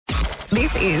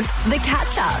This is The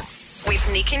Catch Up with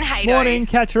Nick and Hato. Morning,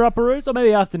 catcher-upperoos, or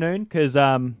maybe afternoon, because,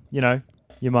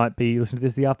 you might be listening to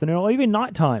this in the afternoon, or even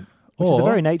nighttime, which is the Or-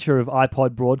 very nature of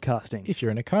iPod broadcasting. If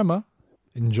you're in a coma,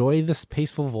 enjoy this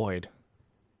peaceful void.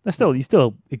 There's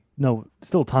still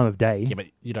time of day. Yeah, but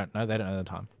you don't know. They don't know the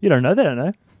time. You don't know, they don't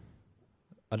know.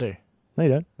 I do. No, you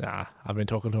don't. Nah, I've been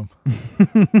talking to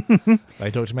them. They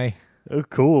talk to me. Oh,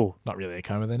 cool. Not really a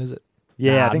coma then, is it?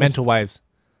 Yeah, Nah, I think mental it's waves.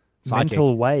 Psychic.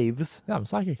 mental waves. Yeah, I'm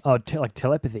psychic. Oh, like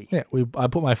telepathy. Yeah, I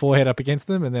put my forehead up against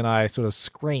them and then I sort of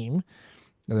scream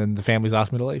and then the families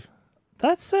ask me to leave.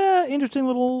 That's an interesting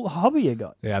little hobby you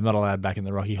got. Yeah, I'm not allowed back in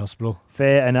the Rocky Hospital.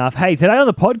 Fair enough. Hey, today on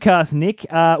the podcast, Nick,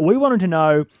 we wanted to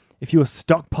know if you were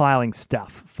stockpiling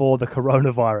stuff for the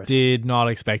coronavirus. Did not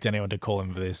expect anyone to call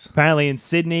him for this. Apparently in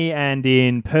Sydney and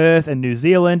in Perth and New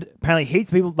Zealand, apparently heaps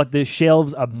of people, like the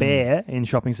shelves are bare in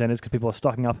shopping centres because people are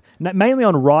stocking up mainly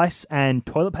on rice and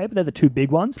toilet paper. They're the two big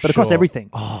ones, but across Sure.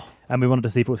 everything. Oh, And we wanted to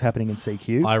see if it was happening in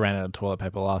CQ. I ran out of toilet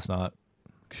paper last night.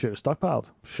 Should have stockpiled.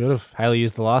 Should have. Haley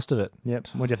used the last of it. Yep.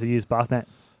 What do you have to use? Bath mat.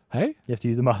 Hey? You have to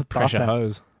use the bath Pressure mat.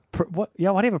 hose. What? Yeah,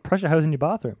 why do you have a pressure hose in your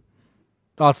bathroom?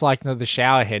 Oh, it's like the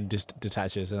shower head just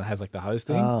detaches and it has like the hose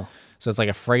thing. Oh, So it's like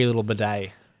a free little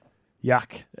bidet.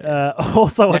 yuck.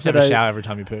 Also You on have to have a today, shower every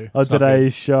time you poo. on It's not good.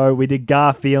 today's show, we did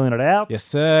Gar feeling it out. Yes,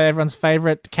 sir. Everyone's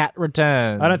favourite cat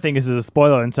returns. I don't think this is a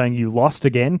spoiler in saying you lost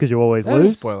again because you always That is a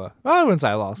lose. spoiler. I wouldn't say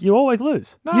I lost. You always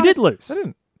lose. No, You did lose. I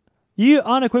didn't. You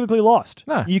unequivocally lost.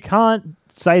 No. You can't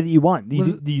say that you won.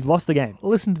 You lost the game.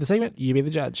 Listen to the segment. You be the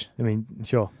judge. I mean,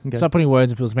 sure. Okay. Stop putting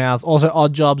words in people's mouths. Also,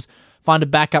 odd jobs. Find a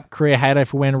backup career hater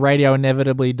for when radio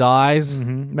inevitably dies.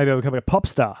 Maybe I'll become a pop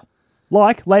star.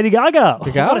 Like Lady Gaga. What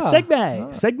a Gaga. segue. Oh.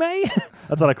 Segue?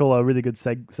 That's what I call a really good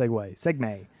segue.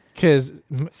 Segme. Because,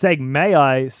 May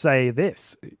I say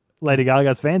this? Lady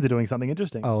Gaga's fans are doing something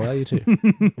interesting. oh, well, you too.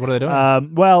 What are they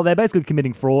doing? Well, they're basically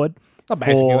committing fraud. Not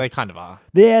basically, for- they kind of are.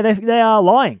 Yeah, they are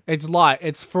lying.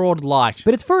 It's fraud light.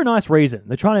 But it's for a nice reason.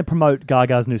 They're trying to promote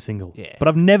Gaga's new single. Yeah. But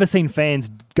I've never seen fans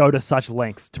go to such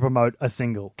lengths to promote a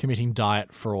single. Committing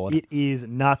diet fraud. It is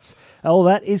nuts. All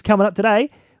that is coming up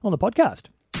today on the podcast.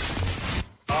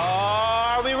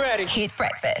 Are we ready? Hit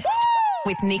Breakfast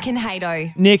with Nick and Hato.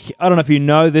 Nick, I don't know if you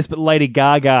know this, but Lady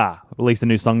Gaga released a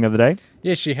new song the other day.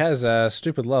 Yes, she has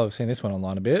Stupid Love. I've seen this one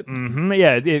online a bit.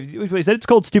 Yeah, he said it's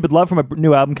called Stupid Love from a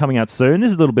new album coming out soon. This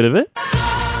is a little bit of it.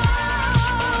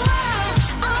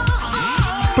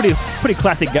 Pretty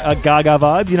classic Gaga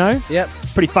vibe, you know? Yep.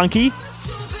 Pretty funky.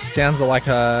 Sounds like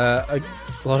a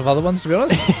lot of other ones, to be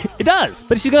honest. It does,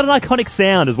 but she's got an iconic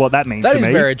sound is what that means That to is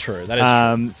me. very true. That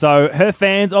is true. So her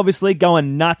fans obviously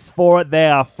going nuts for it. They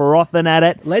are frothing at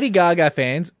it. Lady Gaga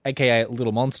fans, aka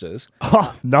Little Monsters,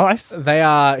 Oh, nice. they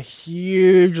are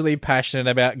hugely passionate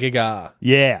about Gaga.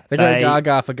 Yeah. They go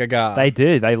Gaga for Gaga. They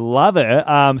do. They love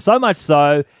her. So much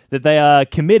so that they are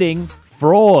committing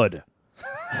fraud.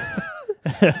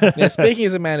 Now, speaking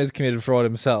as a man who's committed fraud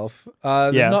himself,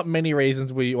 there's Yeah. not many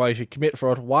reasons why you should commit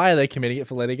fraud. Why are they committing it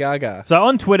for Lady Gaga? So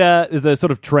on Twitter, there's a sort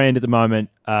of trend at the moment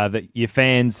that your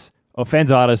fans or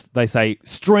fans of artists, they say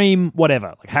stream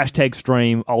whatever, like hashtag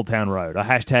stream Old Town Road or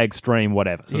hashtag stream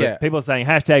whatever. So Yeah. people are saying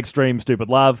hashtag stream Stupid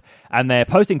Love, and they're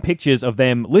posting pictures of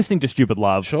them listening to Stupid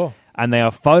Love. Sure. And they are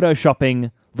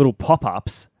photoshopping little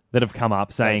pop-ups that have come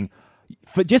up saying,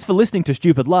 just for listening to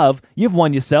Stupid Love, you've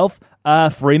won yourself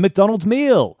a free McDonald's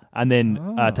meal. And then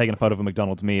taking a photo of a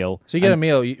McDonald's meal. So you get a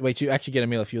meal. You actually get a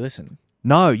meal if you listen.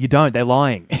 No, you don't. They're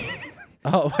lying.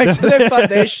 Oh, wait, so they're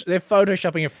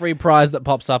photoshopping a free prize that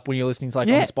pops up when you're listening to on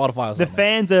Spotify or The something.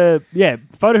 fans are,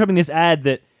 photoshopping this ad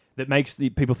that makes the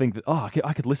people think that,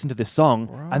 I could listen to this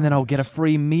song and then I'll get a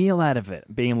free meal out of it.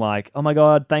 Being like, oh my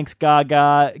God, thanks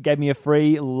Gaga, gave me a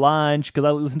free lunch because I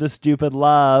listened to Stupid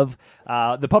Love.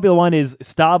 The popular one is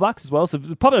Starbucks as well. So it's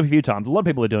popular a few times. A lot of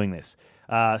people are doing this.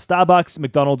 Starbucks,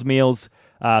 McDonald's meals,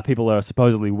 people are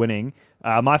supposedly winning.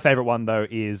 My favorite one, though,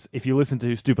 is if you listen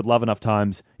to Stupid Love enough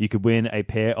times, you could win a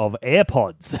pair of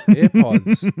AirPods.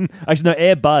 AirPods. Actually, no,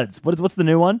 Airbuds. What's the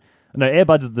new one? No,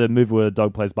 Airbuds is the movie where a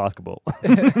dog plays basketball.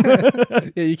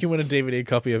 Yeah, you can win a DVD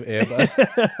copy of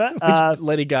Airbud, which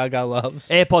Lady Gaga loves.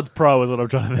 AirPods Pro is what I'm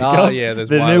trying to think Oh, of. yeah, there's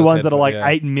the new wireless ones that are like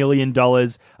headphone, $8 million.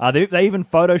 They even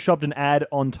photoshopped an ad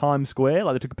on Times Square.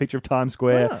 Like they took a picture of Times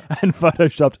Square and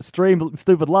photoshopped Stream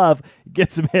Stupid Love,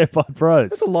 get some AirPod Pros.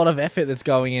 That's a lot of effort that's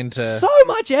going into... So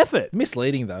much effort.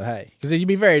 Misleading, though, hey? Because you'd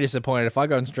be very disappointed if I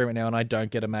go and stream it now and I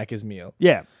don't get a Macca's meal.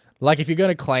 Yeah. Like, if you're going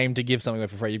to claim to give something away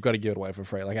for free, you've got to give it away for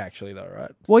free. Like, actually, though,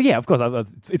 right? Well, yeah, of course.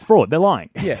 It's fraud. They're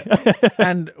lying. Yeah.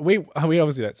 And we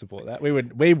obviously don't support that.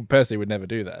 We personally would never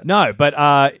do that. No, but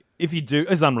if you do,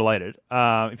 it's unrelated.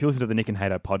 If you listen to the Nick and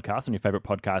Hato podcast on your favorite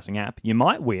podcasting app, you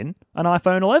might win an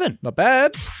iPhone 11. Not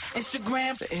bad.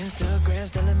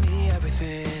 Instagram's telling me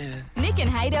everything. Nick and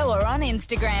Hato are on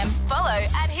Instagram. Follow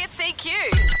 @HitsEQ.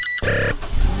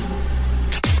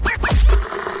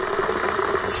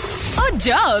 Odd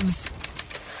jobs.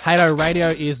 Hato, radio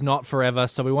is not forever,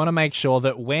 so we want to make sure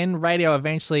that when radio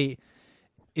eventually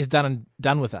is done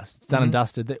with us, it's done and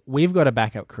dusted, that we've got a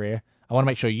backup career. I want to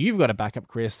make sure you've got a backup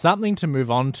career, something to move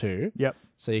on to. Yep.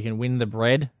 So you can win the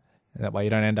bread. That way you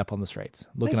don't end up on the streets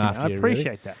looking Thank you, after I you.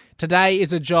 appreciate that. Today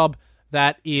is a job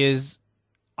that is,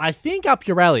 I think, up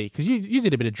your alley, because you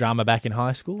did a bit of drama back in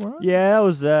high school, right? Yeah, I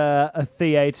was a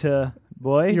theatre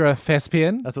boy. You're a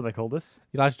thespian. That's what they called us.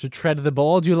 You liked to tread the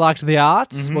boards. You liked the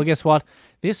arts. Well, guess what?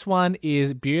 This one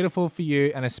is beautiful for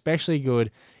you and especially good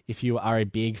if you are a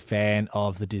big fan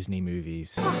of the Disney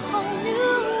movies.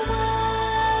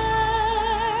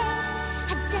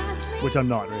 Which I'm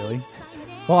not really.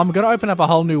 Well, I'm going to open up a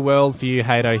whole new world for you,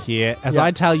 Hato, here, as Yeah.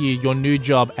 I tell you your new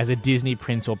job as a Disney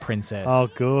prince or princess. Oh,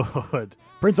 good.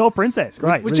 Prince or princess.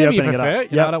 Great. Whichever Really you opening it prefer.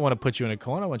 up. You know, Yep. I don't want to put you in a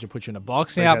corner. I want you to put you in a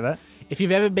box. Appreciate Now, that. if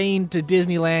you've ever been to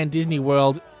Disneyland, Disney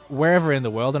World, wherever in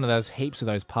the world, I know there's heaps of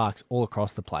those parks all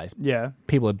across the place. Yeah.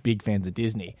 People are big fans of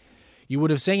Disney. You would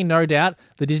have seen, no doubt,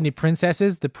 the Disney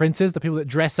princesses, the princes, the people that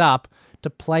dress up to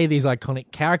play these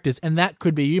iconic characters, and that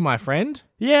could be you, my friend.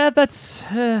 Yeah, that's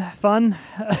fun.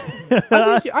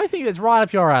 I think it's right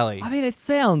up your alley. I mean, it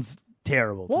sounds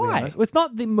terrible. To be Why? honest. Well, it's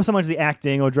not so much the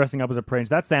acting or dressing up as a prince.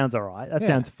 That sounds all right. That Yeah.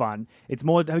 sounds fun. It's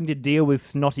more having to deal with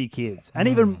snotty kids. Mm. And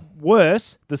even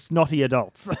worse, the snotty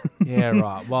adults. Yeah,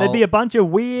 right. Well, There'd be a bunch of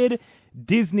weird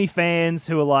Disney fans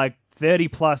who are like 30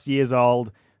 plus years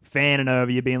old fanning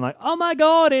over you being like, oh my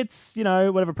God, it's,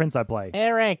 whatever prince I play.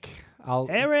 Eric.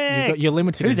 Eric! You're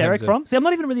limited. Who's in terms Eric of- from? See, I'm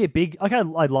not even really a big... Like, I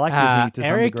like Disney to some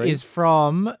Eric degree. is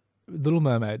from Little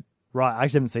Mermaid. Right, I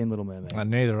actually haven't seen Little Mermaid.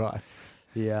 Neither I.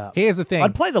 Yeah. Here's the thing.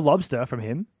 I'd play the lobster from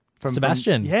him. From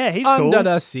Sebastian. yeah, he's Under cool.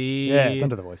 the sea. Yeah, don't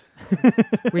do the voice.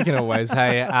 We can always,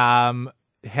 hey,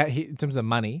 in terms of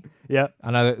money, Yeah,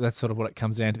 I know that's sort of what it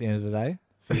comes down to the end of the day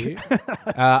for you.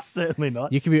 certainly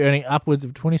not. You could be earning upwards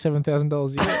of $27,000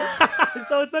 a year.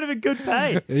 So it's not even good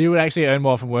pay. You would actually earn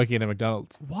more from working at a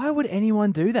McDonald's. Why would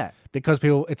anyone do that? Because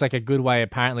it's like a good way,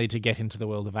 apparently, to get into the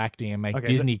world of acting and make Okay,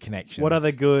 Disney connections. What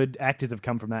other good actors have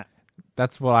come from that?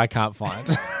 That's what I can't find.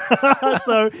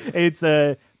 So it's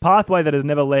a pathway that has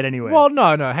never led anywhere. Well,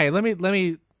 no. Hey, let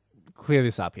me clear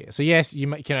this up here. So yes, you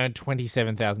can earn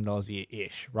 $27,000 a year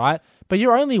ish, right? But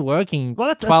you're only working Well,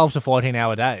 that's- 12 to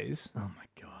 14-hour days. oh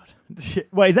my God.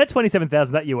 Wait, is that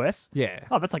 27,000? That US? Yeah,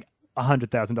 Oh, that's like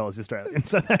 $100,000 Australian.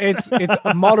 So that's, it's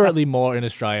moderately more in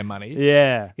Australian money.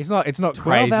 yeah. It's not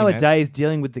 12-hour crazy. days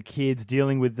dealing with the kids,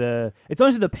 dealing with the... It's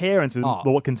honestly the parents who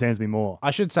what concerns me more.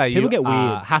 I should say People you get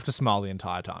weird. have to smile the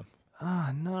entire time. Oh,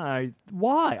 no.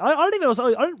 Why? I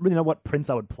don't really know what prince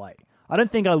I would play. I don't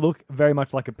think I look very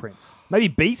much like a prince. Maybe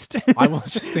Beast? I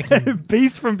was just thinking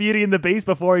Beast from Beauty and the Beast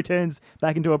before he turns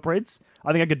back into a prince.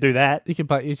 I think I could do that. you can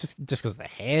play. It's just because of the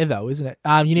hair, though, isn't it?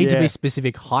 You need to Yeah. be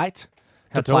specific height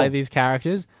to tall? play these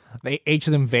characters. Each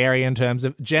of them vary in terms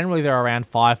of. Generally, they're around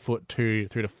 5'2"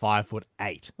 through to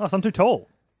 5'8". Oh, so I'm too tall.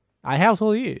 How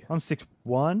tall are you? I'm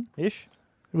 6'1"-ish.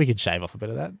 We could shave off a bit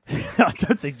of that. I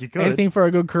don't think you could. Anything for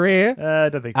a good career. I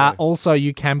don't think so. Also,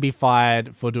 you can be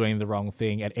fired for doing the wrong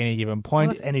thing at any given Well,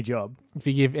 point. that's any job. If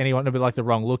you give anyone a bit like the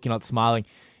wrong look, you're not smiling.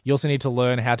 You also need to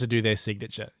learn how to do their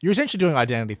signature. You're essentially doing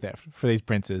identity theft for these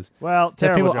princes. Well, So if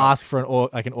terrible people job. ask for an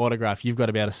autograph, you've got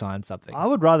to be able to sign something. I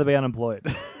would rather be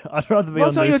unemployed. I'd rather be Well, on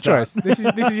it's not New your Star. choice. This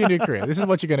is your new career. This is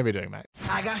what you're going to be doing, mate.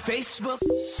 I got Facebook.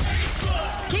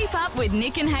 Keep up with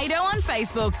Nick and Hato on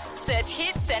Facebook. Search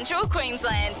Hit Central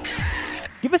Queensland.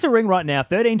 Give us a ring right now,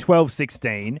 13 12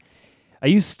 16. Are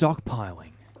you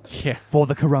stockpiling Yeah. for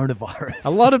the coronavirus? A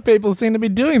lot of people seem to be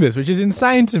doing this, which is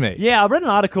insane to me. Yeah, I read an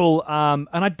article, and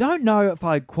I don't know if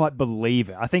I quite believe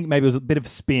it. I think maybe it was a bit of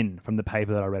spin from the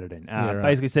paper that I read it in. Right.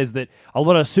 Basically says that a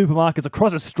lot of supermarkets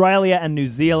across Australia and New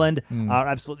Zealand are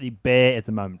absolutely bare at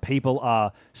the moment. People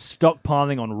are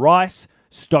stockpiling on rice,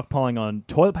 stockpiling on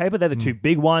toilet paper. They're the two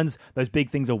big ones. Those big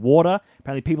things are water.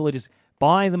 Apparently people are just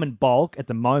buying them in bulk at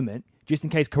the moment, just in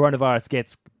case coronavirus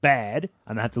gets bad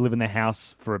and they have to live in their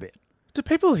house for a bit. Do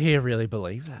people here really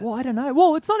believe that? Well, I don't know.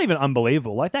 Well, it's not even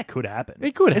unbelievable. Like, that could happen.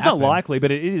 It could It's happen. not likely,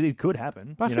 but it could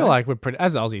happen. But I you feel know? like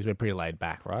as Aussies, we're pretty laid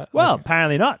back, right? Well, Like,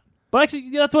 apparently not. But actually,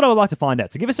 that's what I would like to find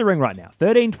out. So give us a ring right now.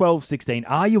 13, 12, 16.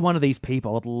 Are you one of these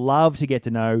people? I'd love to get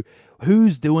to know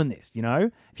who's doing this, you know?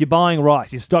 If you're buying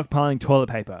rice, you're stockpiling toilet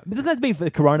paper. It doesn't have to be for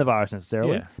coronavirus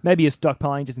necessarily. Yeah. Maybe you're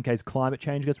stockpiling just in case climate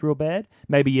change gets real bad.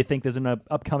 Maybe you think there's an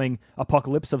upcoming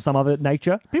apocalypse of some other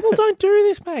nature. People don't do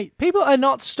this, mate. People are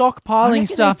not I stockpiling reckon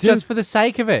stuff they do. just for the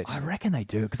sake of it. I reckon they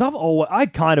do because I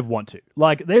kind of want to.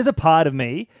 Like, there's a part of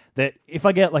me that if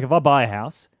I buy a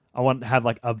house, I want to have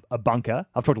like a bunker.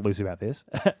 I've talked to Lucy about this,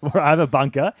 where I have a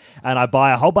bunker and I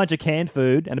buy a whole bunch of canned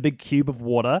food and a big cube of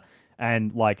water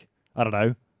and like, I don't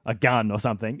know, a gun or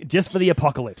something just for the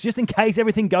apocalypse, just in case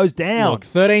everything goes down. Look,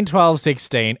 13, 12,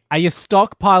 16, are you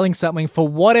stockpiling something for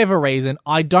whatever reason?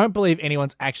 I don't believe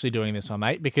anyone's actually doing this one,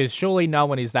 mate, because surely no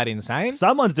one is that insane.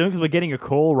 Someone's doing because we're getting a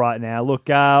call right now. Look,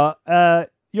 you're on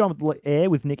the air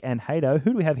with Nick and Hato.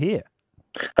 Who do we have here?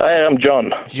 Hi, I'm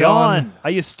John. John,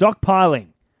 are you stockpiling?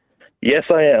 Yes,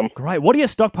 I am. Great. What are you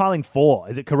stockpiling for?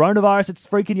 Is it coronavirus that's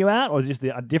freaking you out, or is it just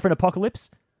a different apocalypse?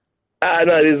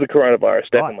 No, it is the coronavirus,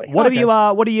 definitely. Right.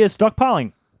 What are you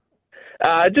stockpiling?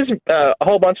 Just a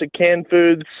whole bunch of canned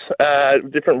foods,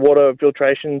 different water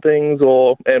filtration things,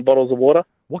 and bottles of water.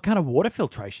 What kind of water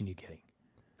filtration are you getting?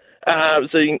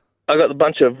 I got a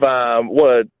bunch of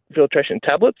water filtration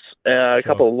tablets, a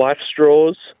couple of life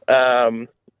straws,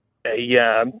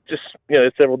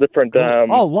 several different.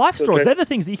 Life straws. filtration- They're the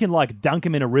things that you can like dunk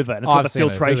them in a river, and it's Oh, got I've the seen those.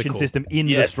 Those are filtration cool. system in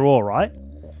the Yes. straw, right?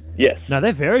 Yes. No,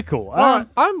 they're very cool. All right,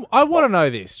 I want to know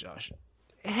this, Josh.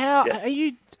 How are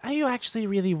you actually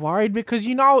really worried? Because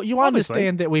you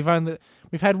understand that we've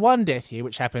had one death here,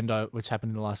 which happened in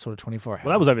the last sort of 24 hours.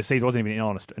 Well, that was overseas. It wasn't even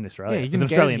in Australia. yeah, you It was didn't an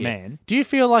get it Australian here. man. Do you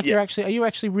feel like are you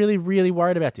actually really, really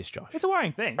worried about this, Josh? It's a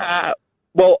worrying thing.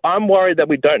 Well, I'm worried that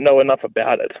we don't know enough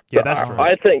about it. Yeah, that's true.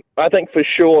 I think for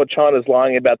sure China's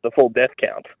lying about the full death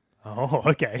count Oh,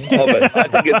 okay. of it.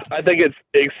 I think it's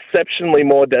exceptionally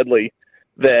more deadly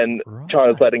than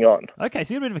China's letting on. Okay,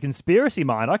 so you're a bit of a conspiracy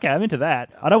mind. Okay, I'm into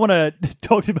that. I don't want to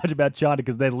talk too much about China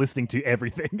because they're listening to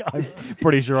everything. I'm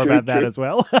pretty sure about that as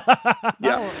well.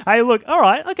 Yeah. Hey, look, all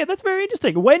right. Okay, that's very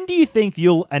interesting. When do you think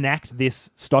you'll enact this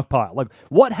stockpile? Like,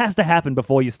 what has to happen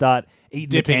before you start eating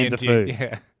the Dipping cans of into food?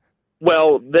 yeah.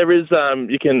 Well, there will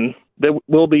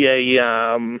be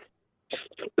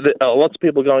lots of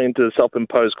people going into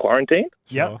self-imposed quarantine.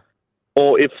 Yep.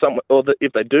 Or if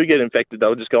they do get infected,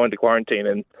 they'll just go into quarantine,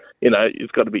 and you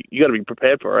got to be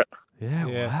prepared for it. Yeah,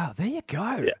 Yeah. wow. There you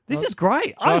go. Yeah. This is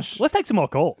great. Josh- Let's take some more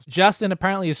calls. Justin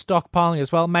apparently is stockpiling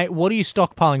as well, mate. What are you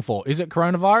stockpiling for? Is it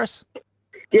coronavirus?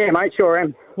 Yeah, mate, sure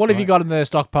am. What have you got in the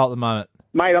stockpile at the moment?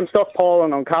 Mate, I'm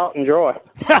stockpiling on Carlton Dry.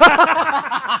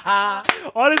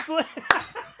 Honestly,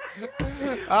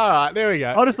 All right, there we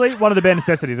go. one of the bare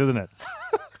necessities, isn't it?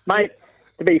 Mate,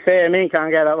 to be fair, me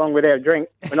can't go that long without a drink.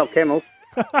 We're not camels.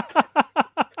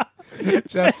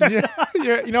 Justin,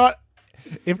 you know what?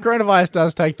 If coronavirus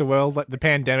does take the world, like the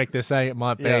pandemic they're saying it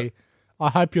might be, Yeah. I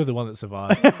hope you're the one that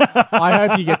survives. I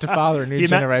hope you get to father a new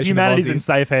generation Humanity's of in Aussies.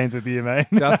 safe hands with you, mate.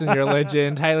 Justin, you're a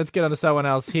legend. Hey, let's get on to someone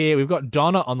else here. We've got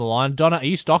Donna on the line. Donna, are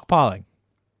you stockpiling?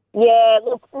 Yeah,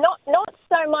 look, not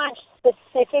so much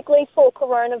specifically for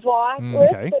coronavirus,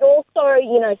 okay. but also,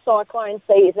 cyclone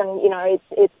season,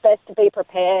 it's best to be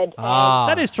prepared.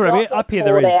 That is true. I mean, Not up here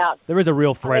get caught out. there is a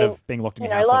real threat I mean, of being locked in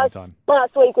you your know, house for a long last, time.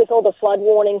 last week with all the flood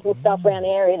warnings and stuff around the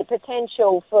area, the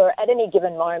potential for, at any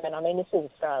given moment, I mean, this is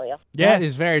Australia. Yeah, that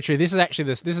is very true. This is actually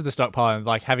this is the stockpile of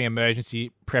like having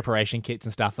emergency preparation kits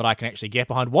and stuff that I can actually get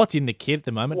behind. What's in the kit at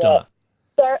the moment, Yeah. Donna?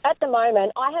 So at the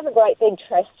moment, I have a great big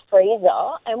Tress freezer,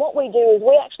 and what we do is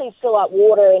we actually fill up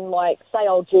water in, like, say,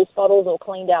 old juice bottles or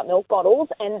cleaned out milk bottles,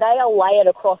 and they are layered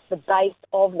across the base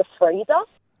of the freezer.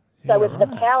 So if the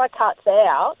power cuts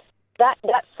out, that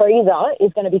freezer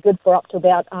is going to be good for up to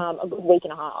about a good week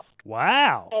and a half.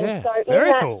 Wow. And Yeah, so in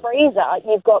very that cool. freezer,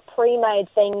 you've got pre-made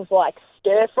things like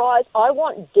stir fries. I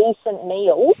want decent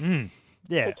meals.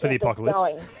 Yeah, for the keep us apocalypse.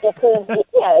 going, because,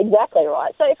 yeah, exactly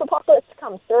right. So if apocalypse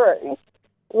comes through,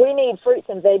 we need fruits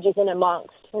and veggies in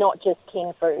amongst, not just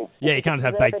tin food. Yeah, you can't just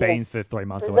have baked beans for 3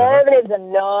 months or whatever. Preservatives are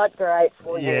not great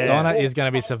for you. Yeah. Donna is going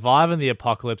to be surviving the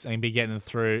apocalypse and be getting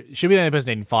through. She'll be the only person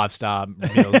eating 5-star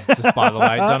meals, just by the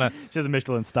way. Donna, She has a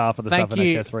Michelin star for the thank stuff in her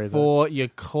you chest freezer. for your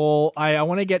call. I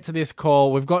want to get to this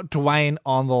call. We've got Dwayne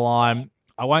on the line.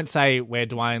 I won't say where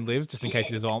Dwayne lives, just in case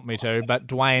he doesn't want me to. But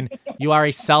Dwayne, you are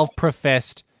a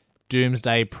self-professed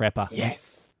doomsday prepper.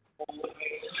 Yes.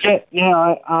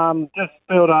 Yeah, I just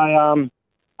built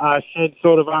a shed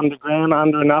sort of underground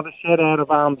under another shed out of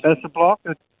Besser Block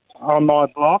on my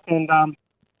block. And,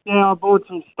 I bought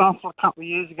some stuff a couple of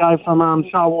years ago from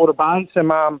Shoalwater Bay,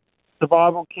 some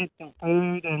survival kits and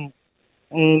food and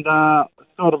and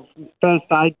sort of first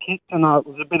aid kits, and it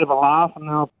was a bit of a laugh, and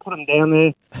I put them down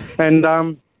there, and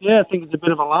I think it's a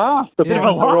bit of a laugh. The Bit of a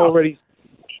people are laugh. already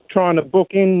trying to book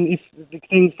in if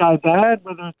things go bad,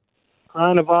 whether it's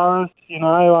coronavirus,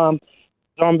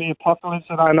 zombie apocalypse,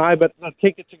 I don't know, but the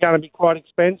tickets are going to be quite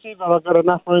expensive, and I've got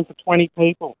enough room for 20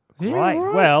 people. Yeah, Right.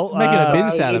 Well, making a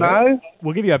business out of it.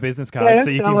 we'll give you our business card Yeah, so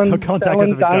you selling- can contact us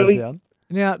if it selling goes daily. down.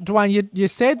 Now, Dwayne, you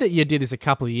said that you did this a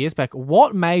couple of years back.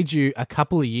 What made you a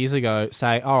couple of years ago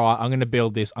say, all right, I'm going to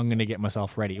build this, I'm going to get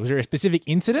myself ready? Was there a specific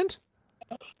incident?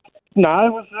 No,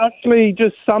 it was actually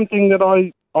just something that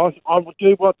I would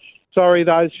do watch,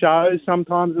 those shows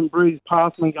sometimes and breeze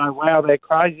past them and go, wow, they're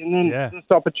crazy. And then Yeah. this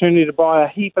opportunity to buy a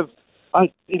heap of 10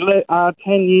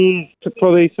 years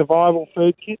for these survival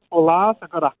food kits will last. I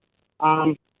got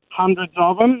hundreds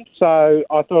of them, so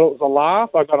I thought it was a laugh.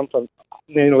 I got them for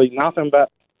nearly nothing, but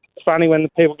it's funny when the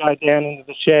people go down into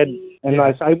the shed and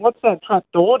they say, what's that trap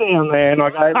door down there? And I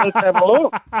go, let's have a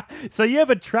look. So you have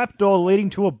a trapdoor leading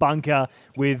to a bunker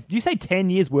with, do you say 10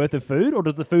 years worth of food, or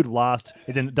does the food last,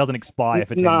 it doesn't expire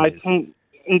for 10 No, years?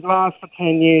 it lasts for 10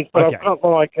 years, but Okay. I've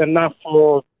got enough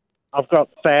I've got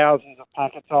thousands of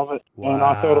packets of it, and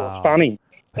I thought it was funny.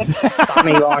 It's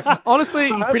funny, Honestly,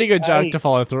 pretty good joke to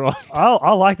follow through on.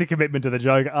 I like the commitment to the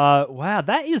joke. Wow,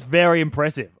 that is very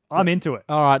impressive. I'm into it.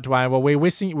 All right, Dwayne. Well, we're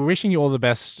wishing you all the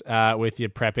best with your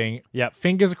prepping. Yep.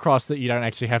 Fingers crossed that you don't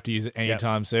actually have to use it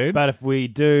anytime soon. But if we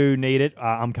do need it,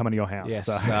 I'm coming to your house. yes,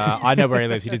 So. I know where he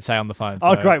lives. He did say on the phone.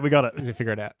 Oh, so great, we got it. we'll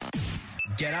figure it out.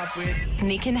 Get up with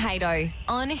Nick and Hato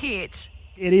on Hit.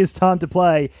 It is time to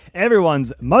play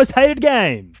everyone's most hated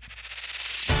game.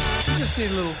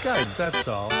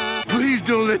 Please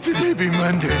don't let today be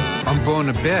Monday. I'm going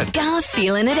to bed. Gar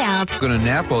feeling it out. Going to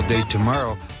nap all day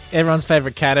tomorrow. Everyone's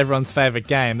favourite cat, everyone's favourite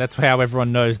game. That's how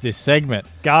everyone knows this segment.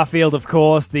 Garfield, of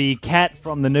course, the cat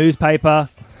from the newspaper,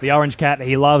 the orange cat.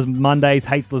 He loves Mondays,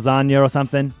 hates lasagna or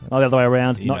something. Or the other way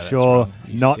around. You know Not that's sure. wrong.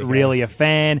 You Not sicko. really a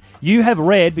fan. You have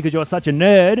read, because you're such a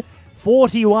nerd,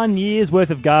 41 years worth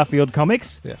of Garfield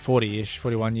comics. Yeah, 40-ish,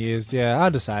 41 years. Yeah,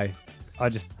 hard to say. I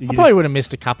probably would have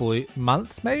missed a couple of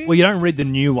months, maybe. Well, you don't read the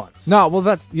new ones. No, well,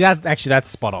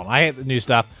 that's spot on. I hate the new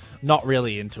stuff. Not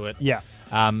really into it. Yeah.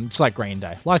 Just like Green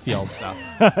Day, like the old stuff.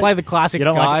 Play the classics, You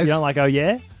don't guys. like Oh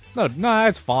Yeah? No,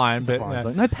 it's fine. But Fine. you know, It's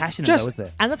like, no passion in just, though, is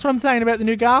there? and that's what I'm saying about the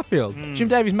new Garfield. Jim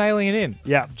Davies mailing it in.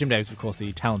 Yeah. Jim Davies, of course,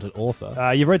 the talented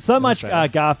author. You've read so much Australia.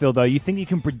 Garfield, though, you think you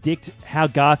can predict how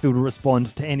Garfield will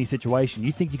respond to any situation.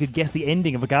 You think you could guess the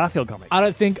ending of a Garfield comic. I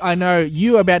don't think I know.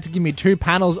 You are about to give me 2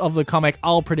 panels of the comic.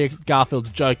 I'll predict Garfield's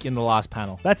joke in the last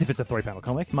panel. That's if it's a 3-panel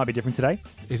comic. It might be different today.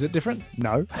 Is it different?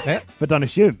 No. Yeah. But don't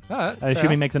assume. All right, And fair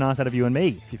assuming enough. makes an ass out of you and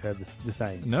me, if you've heard the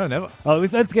saying. No, never. Oh,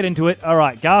 let's get into it. All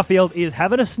right, Garfield is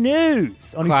having a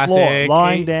snooze on his Classic. floor,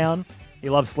 lying down. He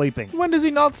loves sleeping. When does he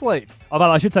not sleep? Oh,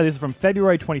 but I should say this is from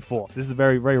February 24th. This is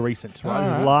very, very recent. Right? This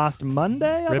is Alright. last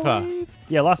Monday, I Ripper. believe?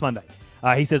 Yeah, last Monday.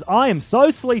 He says, I am so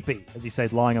sleepy, as he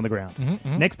says, lying on the ground.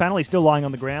 Next panel, he's still lying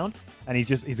on the ground, and he's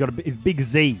got his big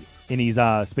Z in his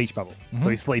speech bubble. So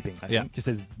he's sleeping. I Yeah. think. Just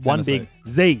says Sound one big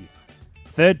Z.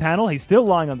 Third panel, he's still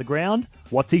lying on the ground.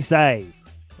 What's he say?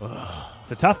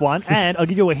 It's a tough one, and I'll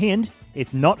give you a hint.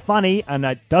 It's not funny, and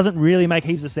it doesn't really make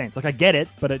heaps of sense. Like, I get it,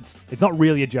 but it's not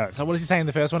really a joke. So what does he say in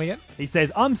the first one again? He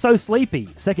says, I'm so sleepy.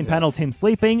 Second panel's him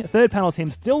sleeping. Third panel's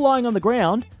him still lying on the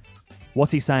ground.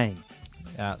 What's he saying?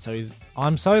 So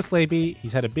I'm so sleepy.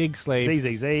 He's had a big sleep.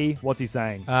 ZZZ. What's he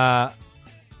saying?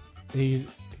 He's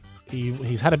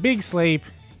had a big sleep.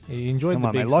 He enjoyed Come the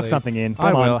on, big mate. sleep. Lock something in.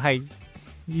 I Come on. will. Hey,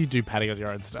 you do padding on your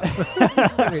own stuff.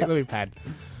 let me pad.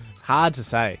 It's hard to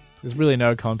say. There's really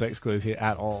no context clues here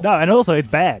at all. No, and also it's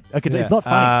bad. Okay, Yeah. it's not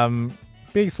funny.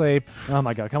 Big sleep. Oh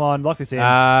my god, come on, lock this in.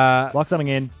 Lock Lock something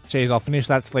in. Geez, I'll finish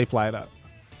that sleep later.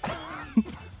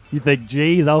 You think,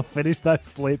 geez, I'll finish that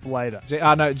sleep later.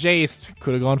 No, geez,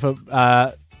 could have gone for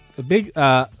a big,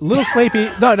 little sleepy.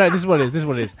 No, this is what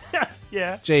it is.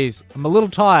 Yeah. Geez, I'm a little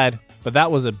tired, but that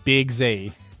was a big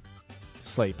Z.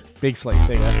 Sleep. Big sleep.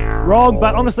 There you go. Wrong,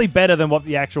 but honestly better than what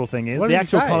the actual thing is. What The does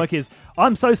he actual say? comic is,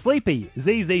 I'm so sleepy.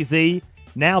 ZZZ.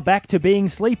 Now back to being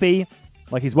sleepy.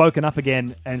 Like he's woken up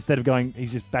again, and instead of going,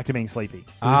 he's just back to being sleepy. He's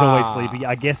always sleepy,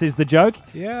 I guess is the joke.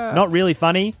 Yeah. Not really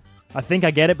funny. I think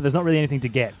I get it, but there's not really anything to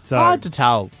get. So Hard to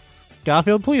tell.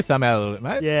 Garfield, pull your thumb out a little bit,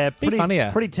 mate. yeah, Be pretty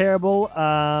funnier. Pretty terrible.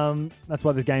 That's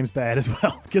why this game's bad as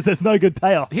well, because there's no good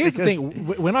payoff. Here's the because- thing: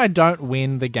 when I don't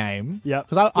win the game, Yep.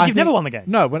 because But you've never won the game.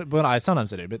 No, when I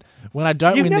sometimes I do, but when I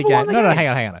don't You've win the never game, won the no, game.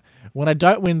 hang on. When I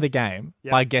don't win the game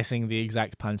Yep. by guessing the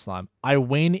exact punchline, I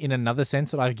win in another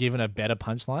sense that I've given a better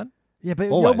punchline. Yeah, but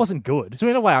Always. it wasn't good. So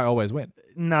in a way, I always win.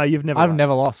 No, you've never. I've won.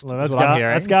 never lost. Well, That's that's what I'm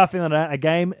hearing. That's Garfield a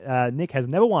game Nick has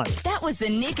never won. That was the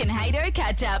Nick and Hato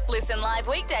catch up. Listen live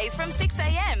weekdays from 6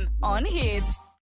 a.m. on Hit.